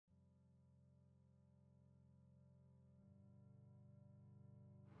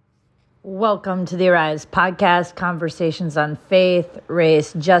Welcome to the Arise podcast, conversations on faith,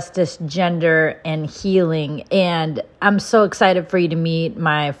 race, justice, gender, and healing. And I'm so excited for you to meet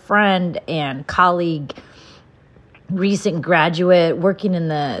my friend and colleague, recent graduate working in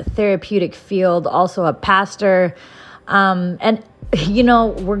the therapeutic field, also a pastor. And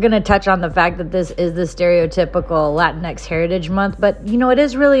we're going to touch on the fact that this is the stereotypical Latinx Heritage Month, but, it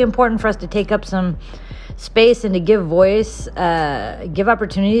is really important for us to take up some space and to give voice, give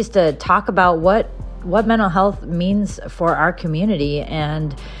opportunities to talk about what mental health means for our community,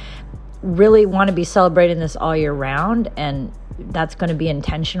 and really want to be celebrating this all year round. And that's going to be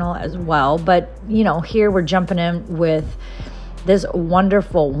intentional as well. But, here we're jumping in with this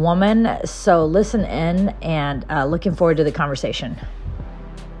wonderful woman. So listen in, and looking forward to the conversation.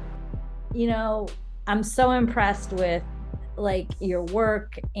 I'm so impressed with your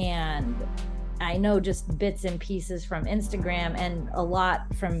work, and I know just bits and pieces from Instagram and a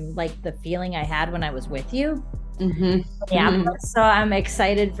lot from the feeling I had when I was with you. Mm-hmm. Yeah. Mm-hmm. So I'm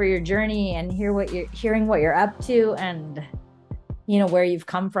excited for your journey and hearing what you're up to and, where you've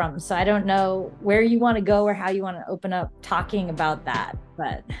come from. So I don't know where you want to go or how you want to open up talking about that,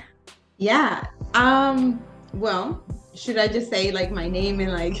 but. Yeah. Well, should I just say my name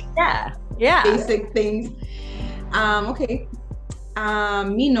and yeah. basic things? Okay.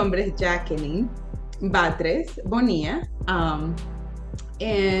 Mi nombre es Jacqueline Batres, Bonilla,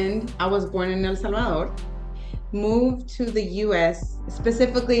 and I was born in El Salvador, moved to the U.S.,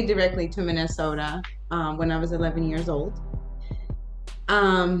 specifically directly to Minnesota, when I was 11 years old.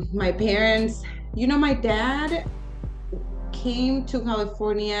 My parents, my dad came to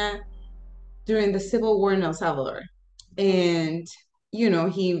California during the Civil War in El Salvador, and,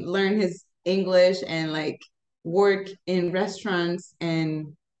 he learned his English and work in restaurants,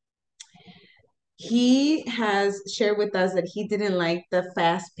 and he has shared with us that he didn't like the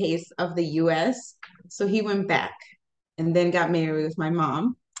fast pace of the US. So he went back and then got married with my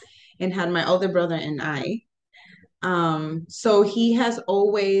mom and had my older brother and I. So he has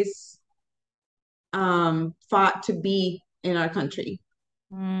always fought to be in our country.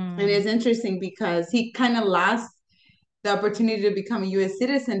 And it's interesting because he kind of lost the opportunity to become a US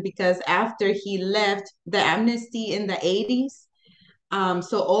citizen because after he left the amnesty in the 80s,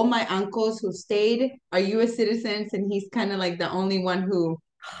 so all my uncles who stayed are US citizens, and he's kind of the only one who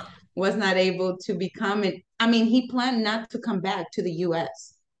was not able to become it. I mean, he planned not to come back to the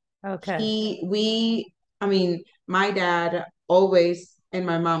US. Okay. My dad always and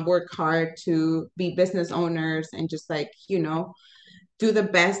my mom worked hard to be business owners and just do the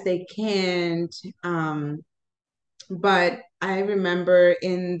best they can. But I remember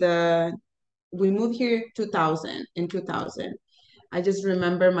we moved here in 2000. I just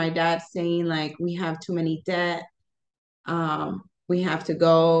remember my dad saying we have too many debt. We have to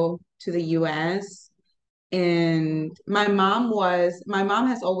go to the US. And my mom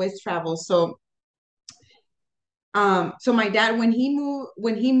has always traveled. So my dad, when he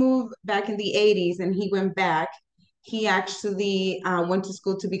moved back in the 80s and he went back, he actually went to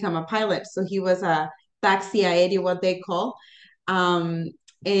school to become a pilot. So he was a taxi aéreo, what they call. And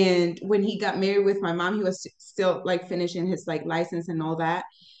when he got married with my mom, he was still finishing his license and all that.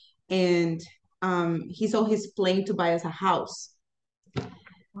 And he sold his plane to buy us a house.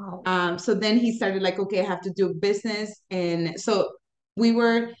 Wow. So then he started okay, I have to do business. And so we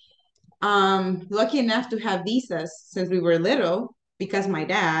were lucky enough to have visas since we were little because my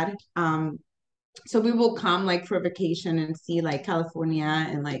dad. So we will come for vacation and see California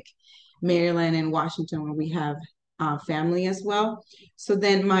and Maryland and Washington where we have family as well. So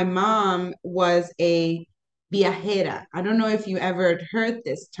then my mom was a viajera. I don't know if you ever heard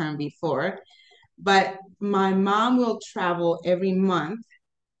this term before, but my mom will travel every month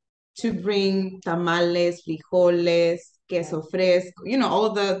to bring tamales, frijoles, queso fresco,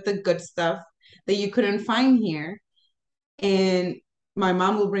 all the good stuff that you couldn't find here. And my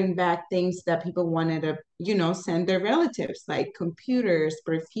mom will bring back things that people wanted to, send their relatives, like computers,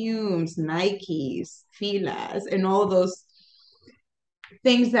 perfumes, Nikes, filas, and all those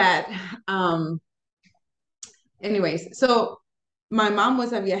things that, anyways. So my mom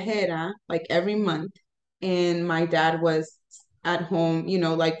was a viajera every month, and my dad was at home,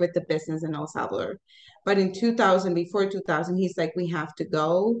 with the business in El Salvador. But in 2000, before 2000, he's we have to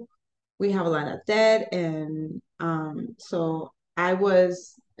go. We have a lot of debt. And so I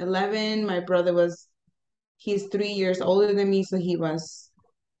was 11. My brother he's 3 years older than me. So he was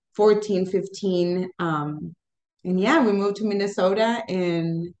 14, 15. And yeah, we moved to Minnesota,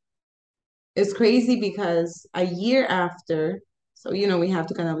 and it's crazy because a year after, so, we have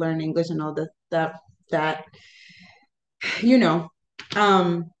to kind of learn English and all that, you know,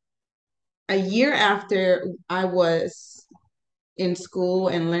 um, a year after I was in school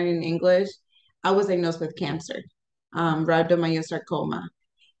and learning English, I was diagnosed with cancer, rhabdomyosarcoma.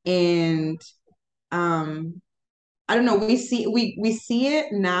 And um, I don't know, we see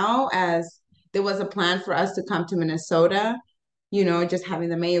it now as there was a plan for us to come to Minnesota, just having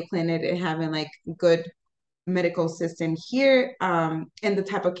the Mayo Clinic and having like good medical system here. And the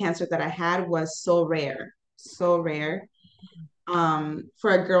type of cancer that I had was so rare, so rare.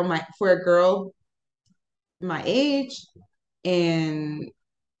 For a girl my age, and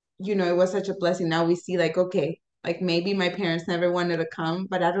it was such a blessing. Now we see like, okay, like maybe my parents never wanted to come,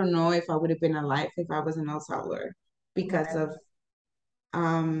 but I don't know if I would have been alive if I was in El Salvador because of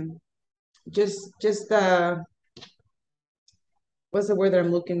um just the what's the word that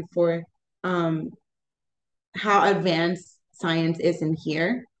I'm looking for? Um how advanced science is in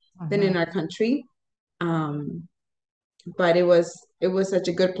here than Mhm. in our country. Um but it was such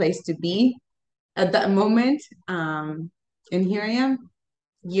a good place to be at that moment. And here I am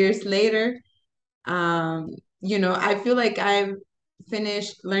years later. I feel like I've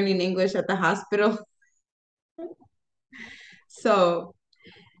finished learning English at the hospital. So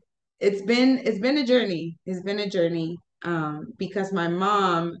it's been a journey. It's been a journey. Because my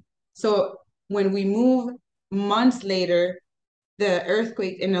mom, so when we moved months later, the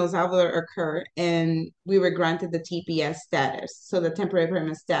earthquake in El Salvador occurred and we were granted the TPS status, so the temporary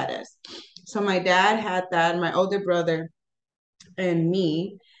permanent status. So my dad had that, my older brother and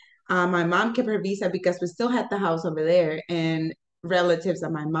me. My mom kept her visa because we still had the house over there and relatives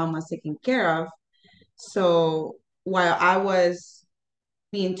that my mom was taking care of. So while I was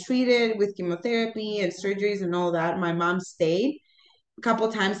being treated with chemotherapy and surgeries and all that, my mom stayed a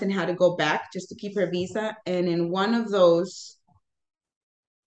couple times and had to go back just to keep her visa. And in one of those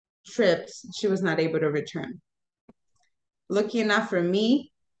trips, she was not able to return. Lucky enough for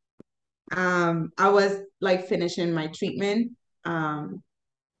me, I was like finishing my treatment,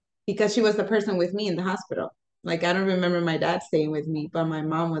 because she was the person with me in the hospital. Like I don't remember my dad staying with me, but my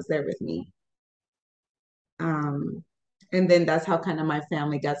mom was there with me. Um, and then that's how kind of my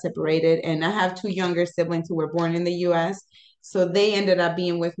family got separated. And I have two younger siblings who were born in the US. So they ended up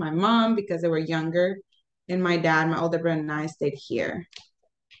being with my mom because they were younger. And my dad, my older brother, and I stayed here.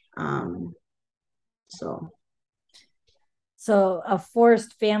 Um, so So a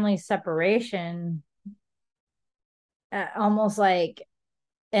forced family separation, almost like,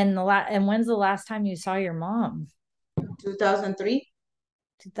 and when's the last time you saw your mom? 2003,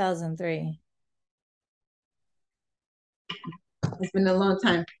 2003. it's been a long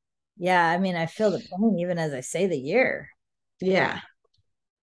time. Yeah, I mean, I feel the pain even as I say the year. Yeah,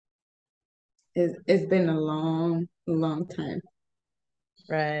 it's been a long, long time.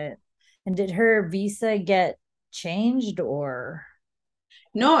 Right. And did her visa get changed or?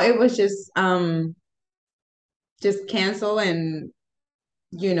 No, it was just cancel. And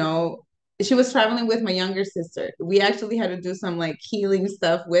you know, she was traveling with my younger sister. We actually had to do some like healing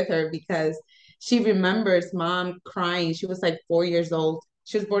stuff with her because she remembers mom crying. She was like 4 years old.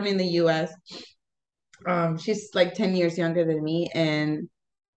 She was born in the US. She's like 10 years younger than me. And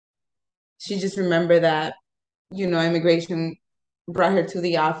she just remembered that, immigration brought her to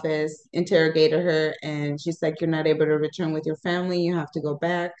the office, interrogated her, and she's like, you're not able to return with your family. You have to go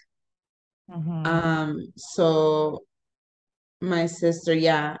back. Mhm. So my sister,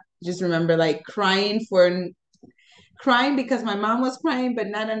 yeah, just remember like crying because my mom was crying, but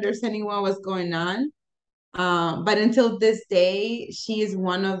not understanding what was going on. But until this day, she is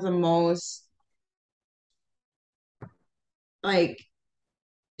one of the most like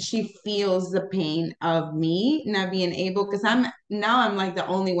she feels the pain of me not being able because I'm like the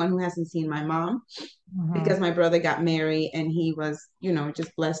only one who hasn't seen my mom Mhm. because my brother got married and he was,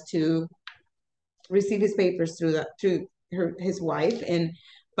 just blessed to receive his papers through his wife. And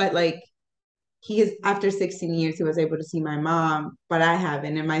but like he is after 16 years he was able to see my mom, but I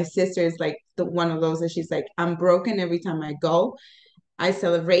haven't. And my sister is like the one of those that she's like, I'm broken every time I go. I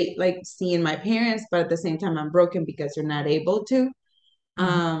celebrate like seeing my parents, but at the same time I'm broken because you're not able to. Mhm.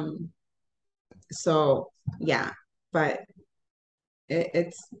 um so yeah, but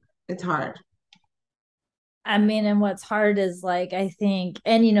it's hard. I mean, and what's hard is like, I think,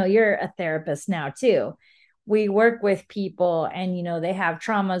 and you're a therapist now too. We work with people and, they have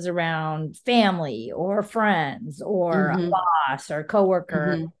traumas around family or friends or a Mm-hmm. boss or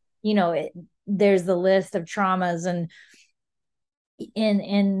coworker. Mm-hmm. There's the list of traumas. And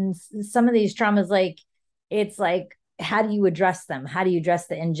in some of these traumas, like, it's like, how do you address them? How do you address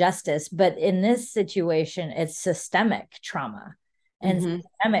the injustice? But in this situation, it's systemic trauma. and Mm-hmm.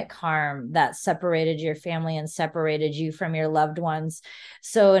 systemic harm that separated your family and separated you from your loved ones.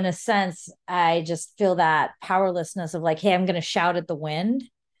 So in a sense, I just feel that powerlessness of like, hey, I'm going to shout at the wind.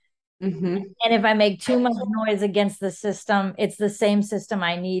 Mm-hmm. And if I make too much noise against the system, it's the same system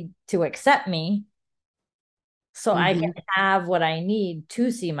I need to accept me so I can Mm-hmm. have what I need to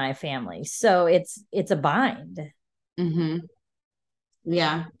see my family. So it's a bind. Mm-hmm.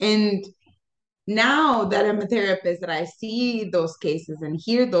 Yeah. And now that I'm a therapist, that I see those cases and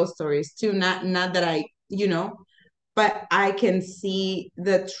hear those stories too, not that I, but I can see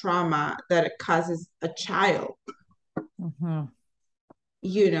the trauma that it causes a child, Mm-hmm.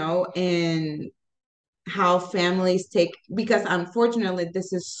 and how families take, because unfortunately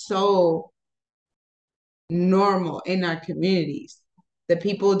this is so normal in our communities. The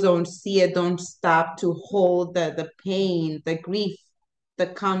people don't see it, don't stop to hold the pain, the grief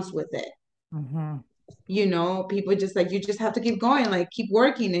that comes with it. Mm-hmm. People just like, you just have to keep going, like keep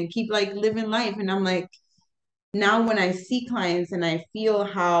working and keep like living life. And I'm like, now when I see clients and I feel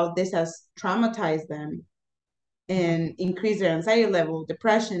how this has traumatized them and increased their anxiety level,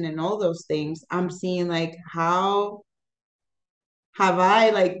 depression, and all those things, I'm seeing like, how have I,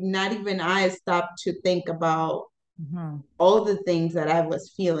 like, not even I stopped to think about Mm-hmm. all the things that I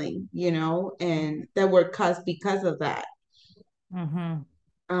was feeling, and that were caused because of that.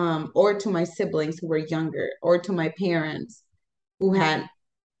 Mm-hmm. Or to my siblings who were younger, or to my parents who had,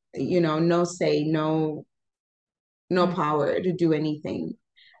 no say, no Mm-hmm. power to do anything.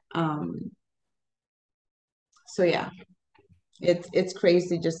 Um, so yeah, it's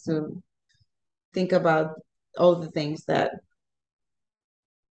crazy just to think about all the things that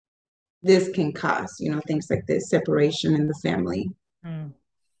this can cause, things like this, separation in the family. Mm-hmm.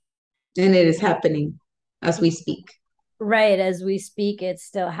 And it is happening as we speak. Right, as we speak, it's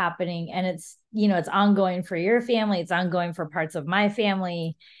still happening, and it's ongoing for your family, it's ongoing for parts of my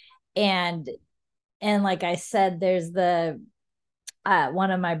family. And like I said, there's the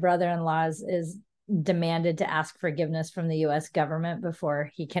one of my brother-in-laws is demanded to ask forgiveness from the US government before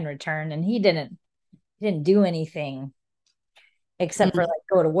he can return, and he didn't do anything except for like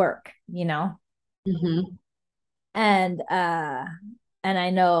go to work. Mm-hmm. And I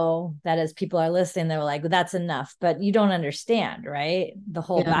know that as people are listening, they're like, well, that's enough, but you don't understand, right? The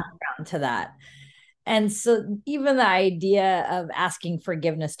whole Yeah. background to that. And so even the idea of asking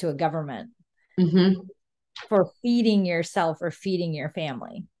forgiveness to a government Mm-hmm. for feeding yourself or feeding your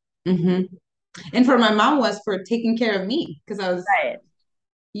family. Mm-hmm. And for my mom was for taking care of me, because I was, Right.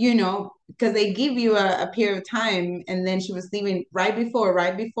 because they give you a period of time, and then she was leaving right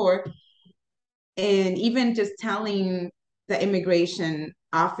before. And even just telling the immigration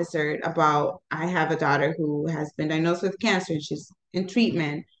officer about, I have a daughter who has been diagnosed with cancer and she's in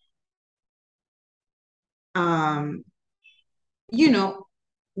treatment. Um, you know,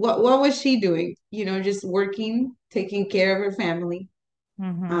 what was she doing? Just working, taking care of her family.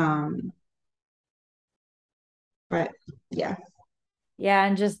 Mm-hmm. Um, but yeah. Yeah.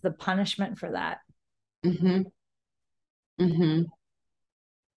 And just the punishment for that. Mm-hmm. Mm-hmm.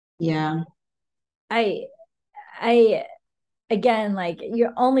 Yeah. I, I, again, like you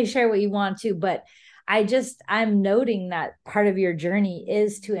only share what you want to, but I'm noting that part of your journey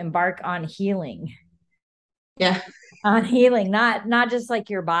is to embark on healing. Yeah. On healing, not just like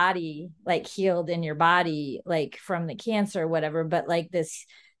your body like healed in your body like from the cancer or whatever, but like this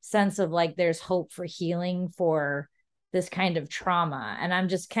sense of like there's hope for healing for this kind of trauma. And I'm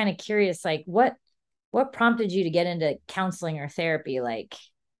just kind of curious, like what prompted you to get into counseling or therapy? Like,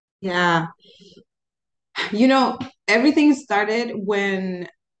 Yeah. You know, everything started when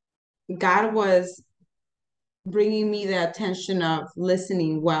God was bringing me the attention of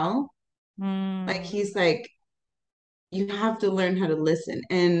listening well. Like, mm, he's like, you have to learn how to listen.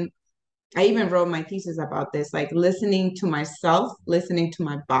 And I even wrote my thesis about this, like listening to myself, listening to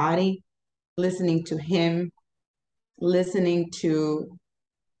my body, listening to him, listening to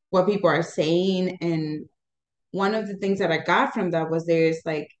what people are saying. And one of the things that I got from that was,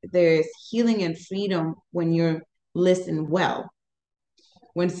 there's healing and freedom when you listen well,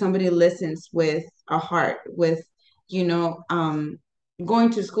 when somebody listens with a heart, with, you know, um, going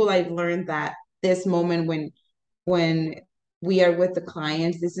to school, I've learned that this moment when we are with the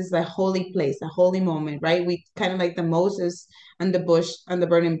clients, this is a holy place, a holy moment, right? We kind of like the Moses on the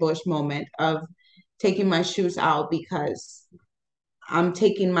burning bush moment of taking my shoes out, because I'm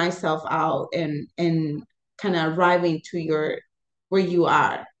taking myself out and kind of arriving to your where you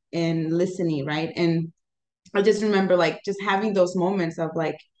are and listening, right? And I just remember like just having those moments of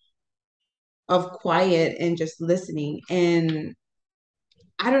like of quiet and just listening. And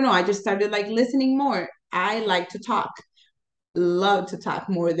I don't know, I just started like listening more. I like to talk. love to talk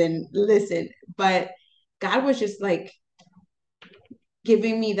more than listen. But God was just like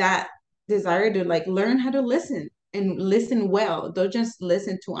giving me that desire to like learn how to listen and listen well. Don't just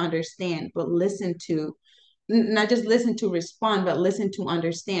listen to understand, but listen to not just listen to respond, but listen to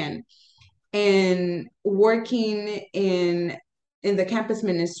understand. And working in the campus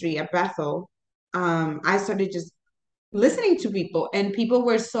ministry at Bethel, I started just listening to people, and people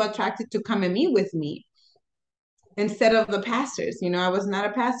were so attracted to come and meet with me instead of the pastors. You know, I was not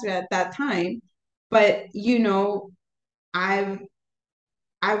a pastor at that time, but I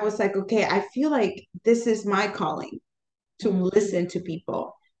I was like, okay, I feel like this is my calling to Mm-hmm. listen to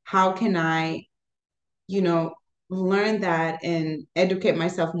people. How can I, you know, learn that and educate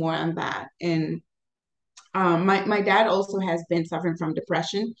myself more on that? And my dad also has been suffering from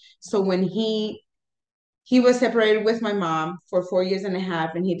depression. So when he was separated with my mom for 4 years and a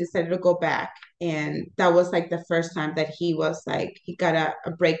half, and he decided to go back, and that was like the first time that he was like he got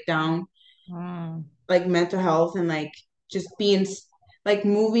a breakdown, Mm. like mental health, and like just being like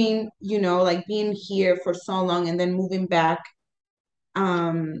moving, like being here for so long and then moving back,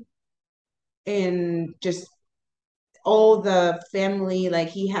 um and just all the family, like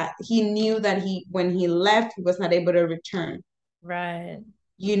he knew that when he left he was not able to return, Right.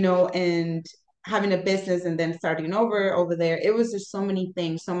 and having a business and then starting over there, it was just so many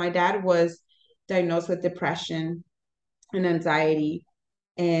things. So my dad was diagnosed with depression and anxiety,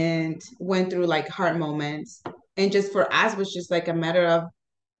 and went through like hard moments, and just for us was just like a matter of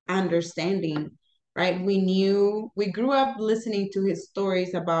understanding, right? We grew up listening to his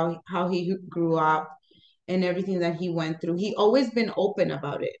stories about how he grew up and everything that he went through. He always been open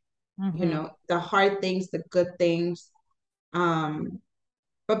about it, Mm-hmm. the hard things, the good things. um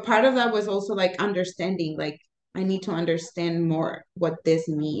but part of that was also like understanding, like I need to understand more what this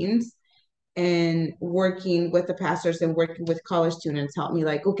means. And working with the pastors and working with college students helped me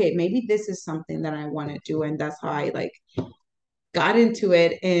like, okay, maybe this is something that I want to do. And that's how I like got into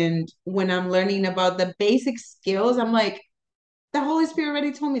it. And when I'm learning about the basic skills, I'm like, the Holy Spirit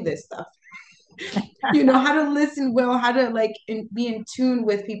already told me this stuff. How to listen well, how to like be in tune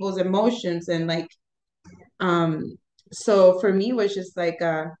with people's emotions, and like um so for me it was just like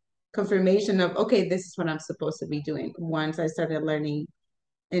a confirmation of, okay, this is what I'm supposed to be doing. Once I started learning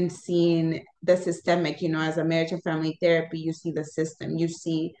and seeing the systemic, as a marriage and family therapy, you see the system, you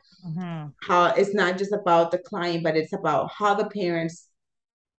see Mm-hmm. how it's not just about the client, but it's about how the parents,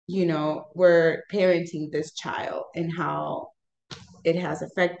 were parenting this child, and how it has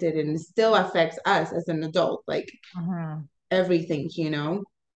affected and still affects us as an adult, like Mm-hmm. everything.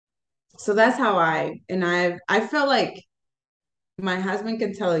 So that's how I felt like my husband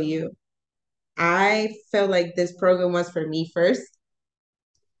can tell you, I felt like this program was for me first.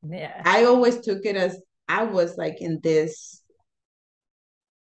 Yeah. I always took it as I was like in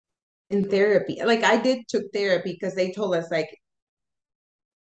therapy. Like I did took therapy because they told us like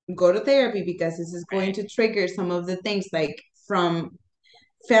go to therapy because this is going Right. to trigger some of the things like from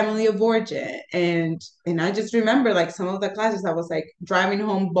family of origin. And I just remember like some of the classes I was like driving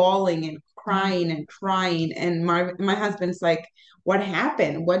home bawling and Mm-hmm. crying and crying, and my husband's like, what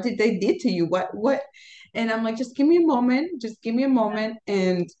happened? What did they did to you? What? And I'm like, just give me a moment, just give me a moment.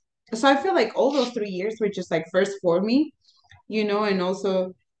 And so I feel like all those 3 years were just like first for me, and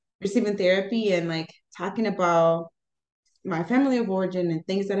also receiving therapy and like talking about my family of origin and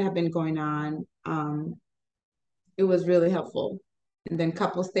things that have been going on. It was really helpful. And then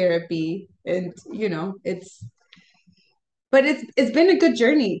couples therapy, and it's been a good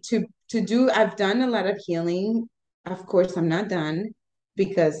journey to do. I've done a lot of healing. Of course, I'm not done,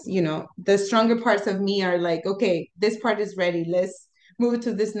 because the stronger parts of me are like, okay, this part is ready. Let's move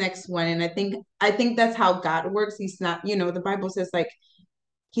to this next one. And I think that's how God works. He's not, the Bible says like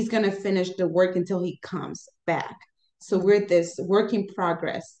he's gonna finish the work until he comes back. So we're this work in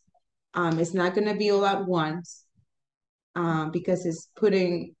progress. It's not gonna be all at once, because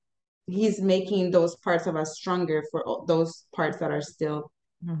he's making those parts of us stronger for those parts that are still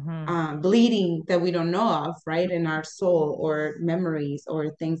Mm-hmm. bleeding, that we don't know of, right? In our soul, or memories, or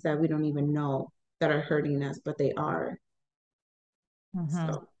things that we don't even know that are hurting us, but they are. Mm-hmm.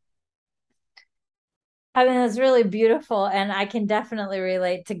 So, I mean, it's really beautiful, and I can definitely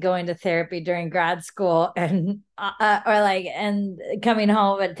relate to going to therapy during grad school, and or like and coming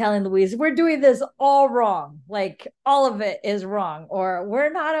home and telling Louise we're doing this all wrong, like all of it is wrong, or we're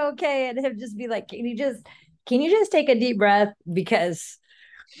not okay, and him just be like, can you just take a deep breath, because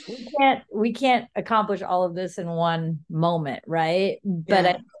we can't accomplish all of this in one moment, right? But I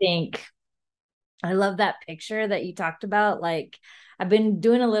yeah. think I love that picture that you talked about. Like, I've been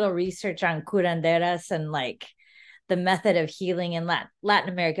doing a little research on curanderas and like the method of healing in Latin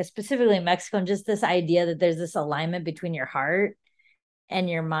America, specifically Mexico, and just this idea that there's this alignment between your heart and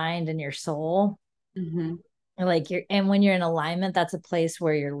your mind and your soul. Mm-hmm. Like and when you're in alignment, that's a place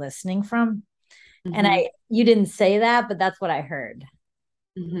where you're listening from. And Mm-hmm. you didn't say that, but that's what I heard.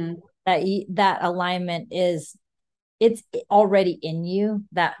 Mm-hmm. That alignment it's already in you,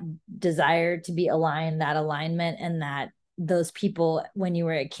 that desire to be aligned, that alignment, and that those people, when you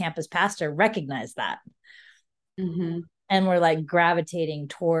were a campus pastor, recognize that. Mm-hmm. And we're like gravitating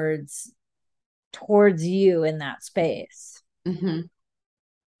towards you in that space. Mm-hmm.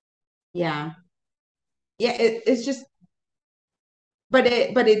 Yeah. Yeah, it's just, but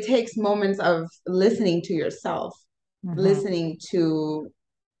it takes moments of listening to yourself, Mm-hmm. listening to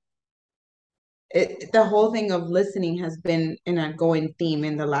it. The whole thing of listening has been an ongoing theme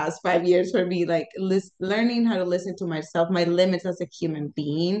in the last 5 years for me, like learning how to listen to myself, my limits as a human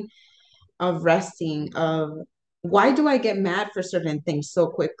being, of resting, of why do I get mad for certain things so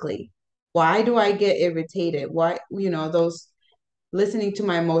quickly? Why do I get irritated? Why, those, listening to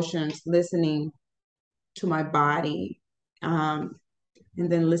my emotions, listening to my body, and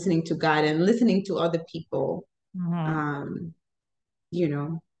then listening to God and listening to other people. Mm-hmm. Um, you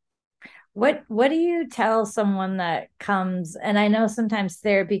know, What do you tell someone that comes, and I know sometimes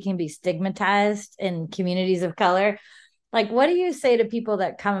therapy can be stigmatized in communities of color. Like, what do you say to people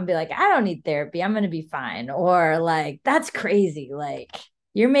that come and be like, I don't need therapy, I'm going to be fine? Or like, that's crazy. Like,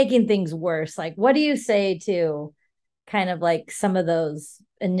 you're making things worse. Like, what do you say to kind of like some of those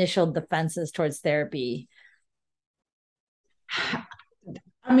initial defenses towards therapy?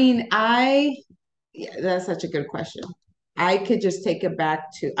 I mean, yeah, that's such a good question. I could just take it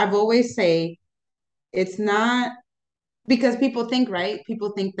back to, I've always say it's not, because people think, right?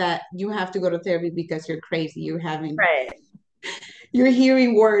 People think that you have to go to therapy because you're crazy. Right. You're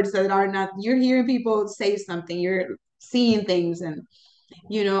hearing words that are not, you're hearing people say something, you're seeing things, and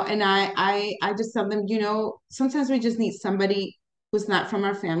and I just tell them, sometimes we just need somebody who's not from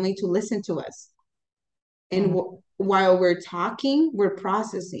our family to listen to us. And Mm-hmm. while we're talking, we're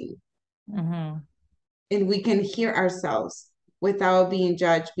processing, Mm-hmm. and we can hear ourselves without being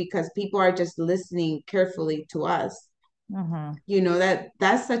judged because people are just listening carefully to us. Mm-hmm.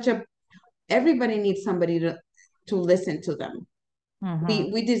 That's such a, everybody needs somebody to listen to them.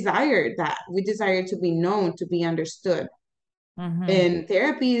 Mm-hmm. We desire that. We desire to be known, to be understood. Mm-hmm. And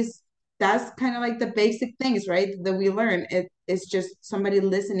therapy is, that's kind of like the basic things, right? That we learn. It's just somebody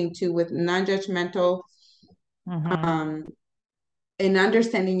listening to with non-judgmental, Mm-hmm. um, and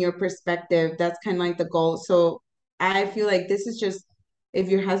understanding your perspective. That's kind of like the goal. So I feel like this is just, if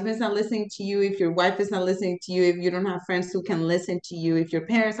your husband's not listening to you, if your wife is not listening to you, if you don't have friends who can listen to you, if your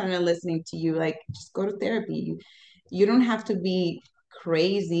parents are not listening to you, like, just go to therapy. You don't have to be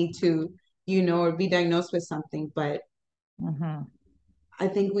crazy to, or be diagnosed with something, but Mm-hmm. I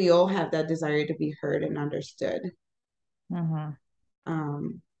think we all have that desire to be heard and understood. Mm-hmm.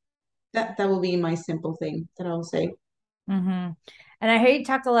 Um, that will be my simple thing that I'll say. Mm-hmm. And I hear you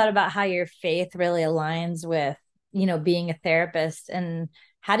talk a lot about how your faith really aligns with, being a therapist. And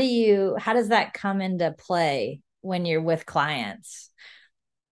how does that come into play when you're with clients?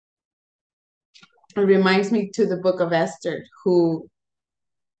 It reminds me to the book of Esther, who,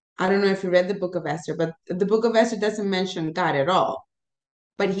 I don't know if you read the book of Esther, but the book of Esther doesn't mention God at all,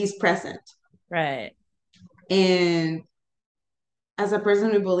 but he's present. Right. And as a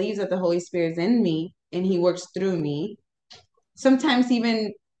person who believes that the Holy Spirit is in me and he works through me, sometimes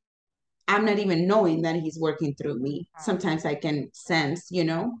even I'm not even knowing that he's working through me. Sometimes I can sense,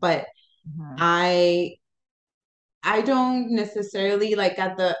 but Mm-hmm. I I don't necessarily, like,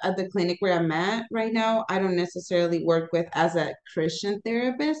 at the clinic where I'm at right now, I don't necessarily work with as a Christian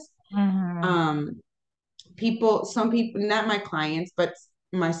therapist. Mm-hmm. Um, some people, not my clients, but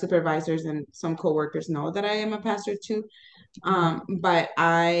my supervisors and some coworkers know that I am a pastor too. But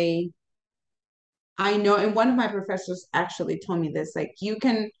I know, and one of my professors actually told me this, like, you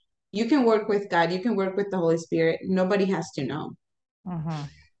can work with God, you can work with the Holy Spirit. Nobody has to know. Mm-hmm.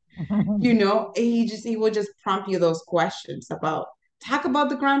 He will just prompt you those questions about, talk about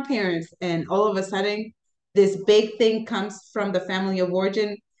the grandparents, and all of a sudden this big thing comes from the family of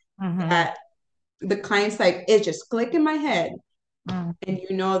origin Mm-hmm. that the client's like, it just click in my head, and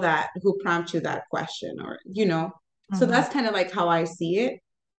that who prompts you that question, or so Mm-hmm. that's kind of like how I see it.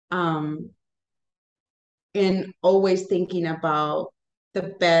 And always thinking about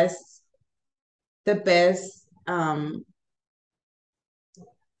the best,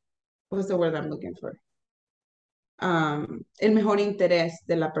 what's the word I'm looking for, el mejor interés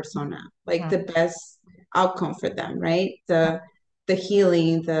de la persona, like the best outcome for them, right? The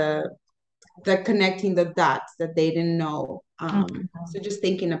healing, the connecting the dots that they didn't know. Mhm. So just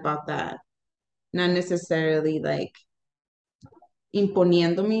thinking about that, not necessarily like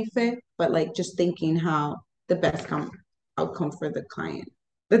imponiendo mi fe, but like just thinking how the best outcome for the client.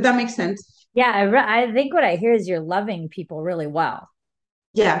 Does that make sense? Yeah, I think what I hear is you're loving people really well.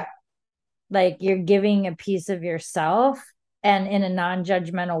 Yeah. Like you're giving a piece of yourself and in a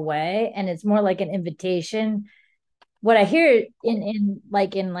non-judgmental way. And it's more like an invitation. What I hear in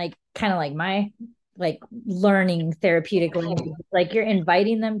kind of like my like learning therapeutic language, like you're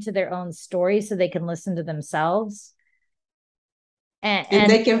inviting them to their own story so they can listen to themselves. And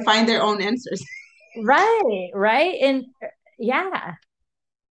And they can find their own answers. right, right. And yeah.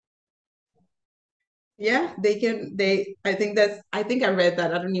 Yeah, they can. I think I read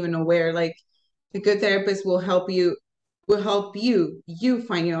that. I don't even know where. Like, a good therapist will help you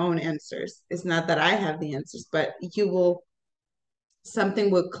find your own answers. It's not that I have the answers, but something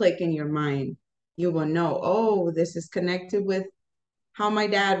will click in your mind. You will know, oh, this is connected with how my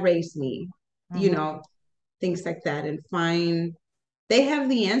dad raised me, you Mhm, know, things like that. And they have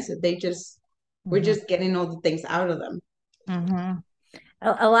the answer. We're mhm, just getting all the things out of them. mhm.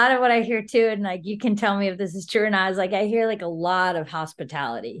 A lot of what I hear too, and like you can tell me if this is true or not, is like I hear like a lot of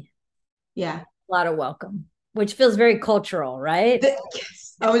hospitality, Yeah. a lot of welcome, which feels very cultural, right?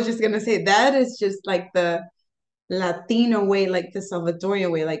 Yes. I was just gonna say that is just like the Latino way, like the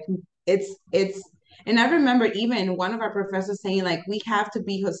Salvadorian way. Like it's and I remember even one of our professors saying like we have to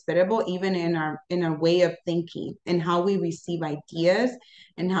be hospitable even in our way of thinking and how we receive ideas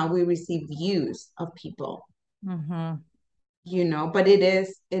and how we receive views of people, Mm-hmm. but it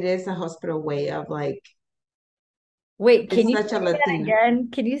is a hospital way of like Wait, can it's you such a say that Latino. again?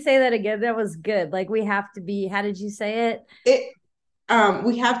 Can you say that again? That was good. Like we have to be, how did you say it? It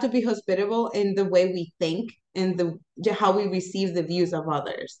we have to be hospitable in the way we think and how we receive the views of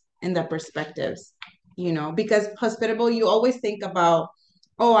others and the perspectives, because hospitable, you always think about,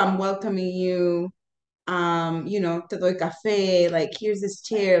 oh, I'm welcoming you, te doy café, like here's this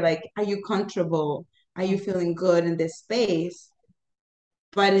chair, like are you comfortable, are you feeling good in this space?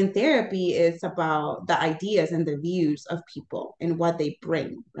 But in therapy it's about the ideas and the views of people and what they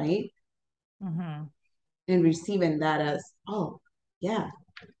bring, right? Mm-hmm. And receiving that as, oh yeah,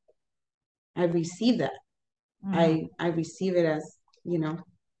 I receive that. Mm-hmm. I receive it as, you know,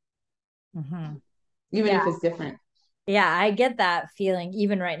 Mm-hmm. even Yeah. if it's different. Yeah, I get that feeling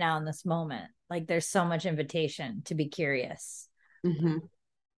even right now in this moment. Like there's so much invitation to be curious. Hmm.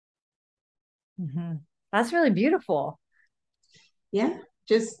 Mm-hmm. That's really beautiful. Yeah,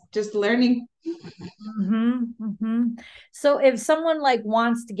 just learning. Mm-hmm. Mm-hmm. So if someone like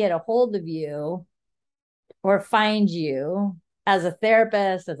wants to get a hold of you or find you as a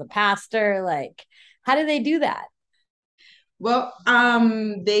therapist, as a pastor, like how do they do that? Well,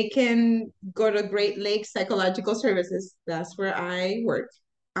 they can go to Great Lakes Psychological Services. That's where I work.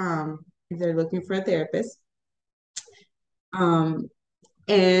 If they're looking for a therapist. Um,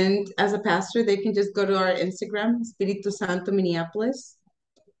 and as a pastor, they can just go to our Instagram, Espiritu Santo Minneapolis,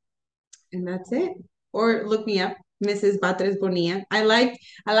 and that's it. Or look me up, Mrs. Batres Bonilla. I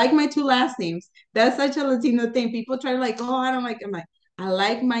like my two last names. That's such a Latino thing. People try to like, oh, I don't like. I'm like, I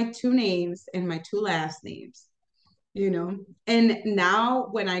like my two names and my two last names. And now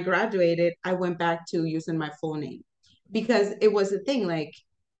when I graduated, I went back to using my full name because it was a thing. Like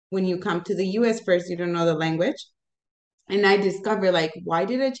when you come to the U.S. first, you don't know the language. And I discovered like, why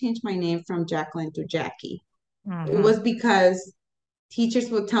did I change my name from Jacqueline to Jackie? It Mm-hmm. was because teachers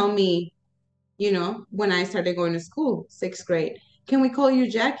would tell me, when I started going to school, sixth grade, can we call you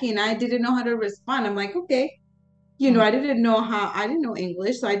Jackie? And I didn't know how to respond. I'm like, okay. I didn't know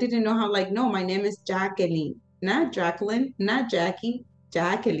English. So I didn't know how, like, no, my name is Jacqueline, not Jacqueline, not Jackie,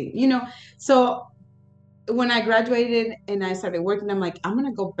 Jacqueline. So when I graduated and I started working, I'm like, I'm going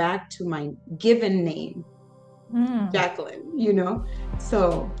to go back to my given name, Mm. Jacqueline.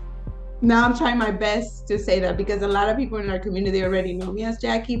 So now I'm trying my best to say that because a lot of people in our community already know me as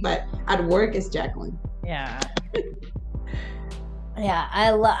Jackie, but at work it's Jacqueline. Yeah. Yeah,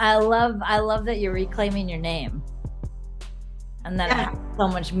 I love that you're reclaiming your name and that it has so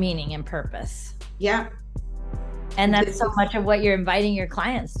much meaning and purpose. Yeah. And that's so much of what you're inviting your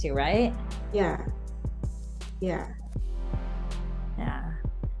clients to, right? Yeah. Yeah. Yeah.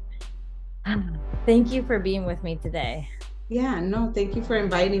 Thank you for being with me today. Yeah, no, thank you for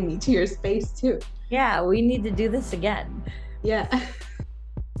inviting me to your space too. Yeah, we need to do this again. Yeah.